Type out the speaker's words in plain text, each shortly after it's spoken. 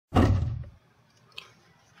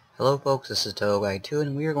Hello folks, this is ToGuy2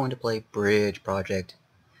 and we are going to play Bridge Project,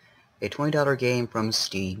 a $20 game from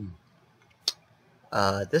Steam.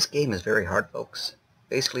 This game is very hard, folks.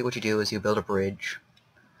 Basically what you do is you build a bridge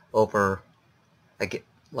over like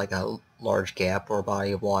a large gap or a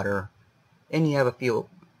body of water, and you have a few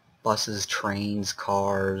buses, trains,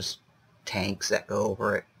 cars, tanks that go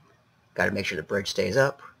over it. Gotta make sure the bridge stays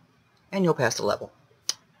up, and you'll pass the level.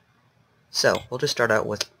 So, we'll just start out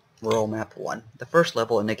with Rural Map 1, the first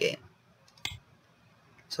level in the game.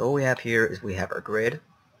 So what we have here is we have our grid.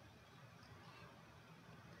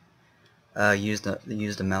 Use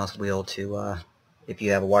the mouse wheel to, if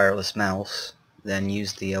you have a wireless mouse, then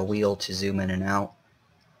use the wheel to zoom in and out.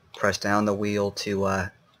 Press down the wheel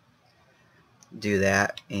to do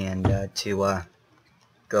that, and to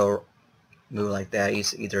go move like that.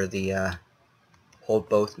 Either the hold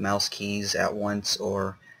both mouse keys at once,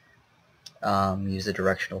 or use the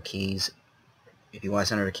directional keys. If you want to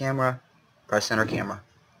center the camera, press center camera.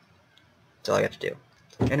 That's all you have to do.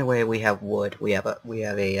 Anyway, we have wood. We have a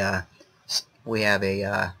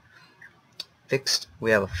fixed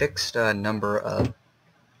number of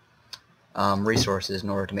resources in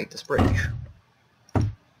order to make this bridge.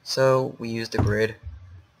 So we use the grid,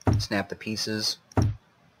 snap the pieces,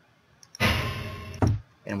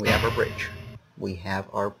 and we have our bridge. We have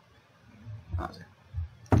our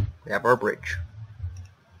bridge.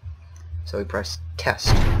 So we press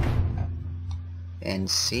test and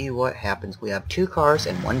see what happens. We have 2 cars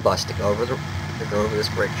and 1 bus to go over this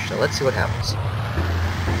bridge. So let's see what happens.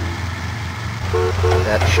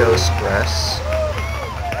 That shows stress.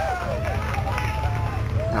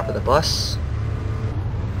 Now for the bus.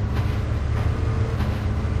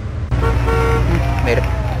 Made it.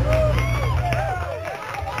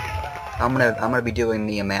 I'm gonna be doing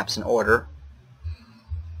the maps in order.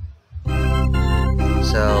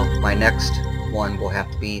 So my next one will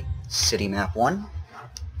have to be City Map 1,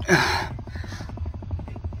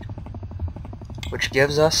 which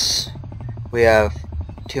gives us, we have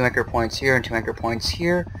 2 anchor points here and 2 anchor points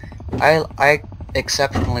here. I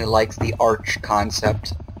exceptionally like the arch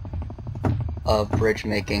concept of bridge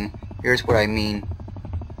making. Here's what I mean.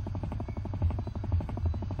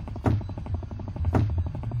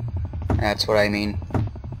 That's what I mean.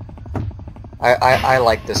 I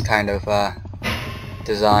like this kind of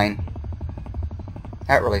design.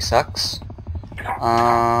 That really sucks.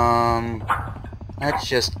 Let's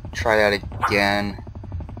just try that again.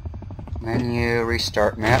 Menu,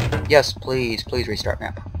 restart map. Yes, please restart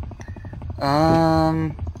map.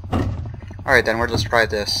 Alright then, let's try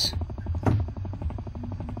this.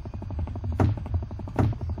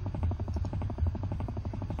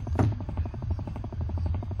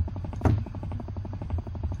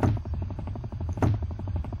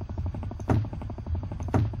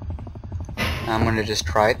 I'm going to just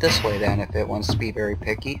try it this way then, if it wants to be very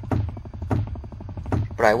picky.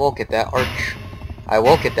 But I will get that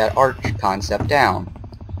arch concept down.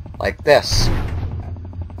 Like this.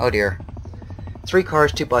 Oh dear. 3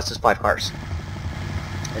 cars, 2 buses, 5 cars.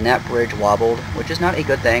 And that bridge wobbled, which is not a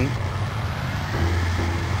good thing.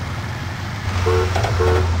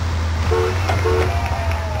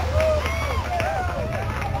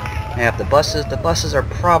 I have the buses. The buses are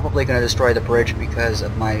probably going to destroy the bridge because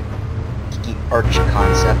of my arch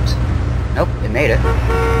concept. Nope, it made it.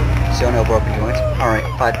 So no broken joints. Alright,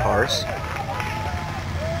 5 cars.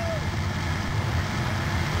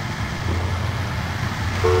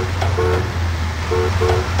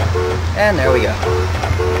 And there we go.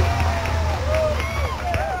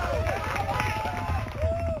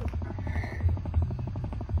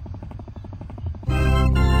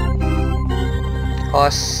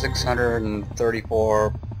 Cost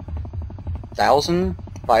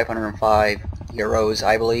 634,505 euros,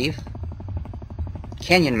 I believe.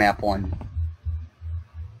 Canyon Map 1.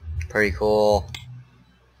 Pretty cool.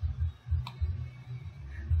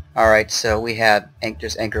 Alright, so we have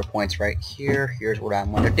just anchor points right here. Here's what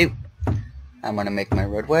I'm going to do. I'm going to make my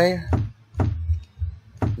roadway.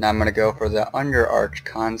 Now I'm going to go for the under arch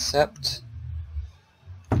concept.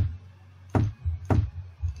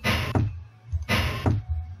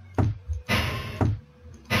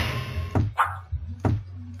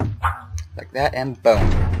 Like that, and boom.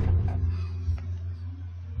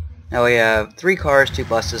 Now we have 3 cars, 2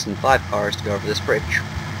 buses, and 5 cars to go over this bridge.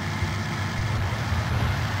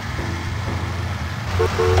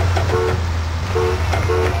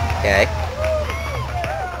 Okay.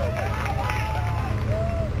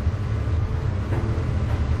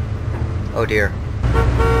 Oh dear.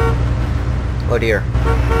 Oh dear.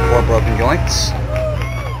 4 broken joints.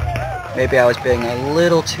 Maybe I was being a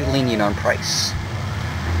little too lenient on price.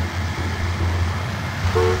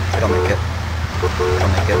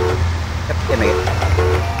 Didn't make it.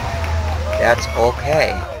 That's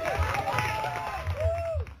okay.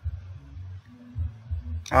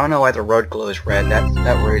 I don't know why the road glows red.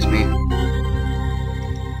 That worries me.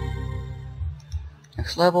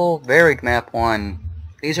 Next level, varied map 1.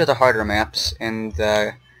 These are the harder maps in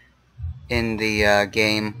the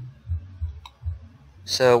game.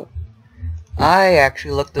 So I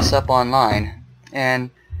actually looked this up online and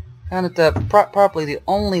found that probably the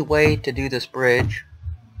only way to do this bridge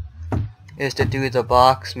is to do the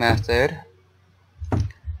box method,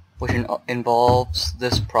 which involves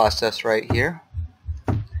this process right here.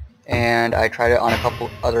 And I tried it on a couple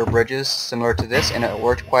other bridges similar to this, and it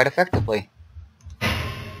worked quite effectively.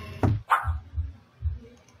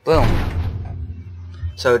 Boom.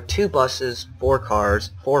 So 2 buses, 4 cars,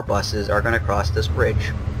 4 buses are going to cross this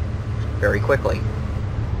bridge very quickly.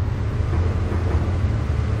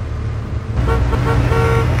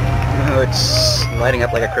 It's lighting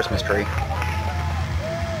up like a Christmas tree.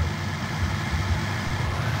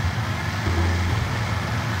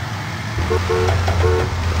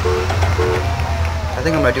 I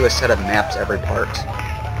think I'm going to do a set of maps every part.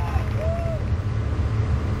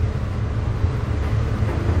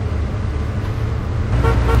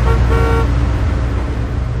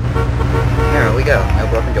 There we go, no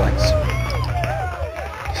broken joints.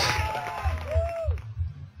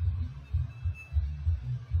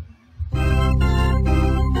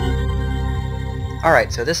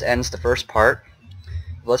 Alright, so this ends the first part.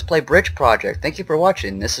 Let's play Bridge Project. Thank you for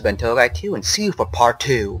watching. This has been Togai2, and see you for part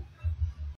 2.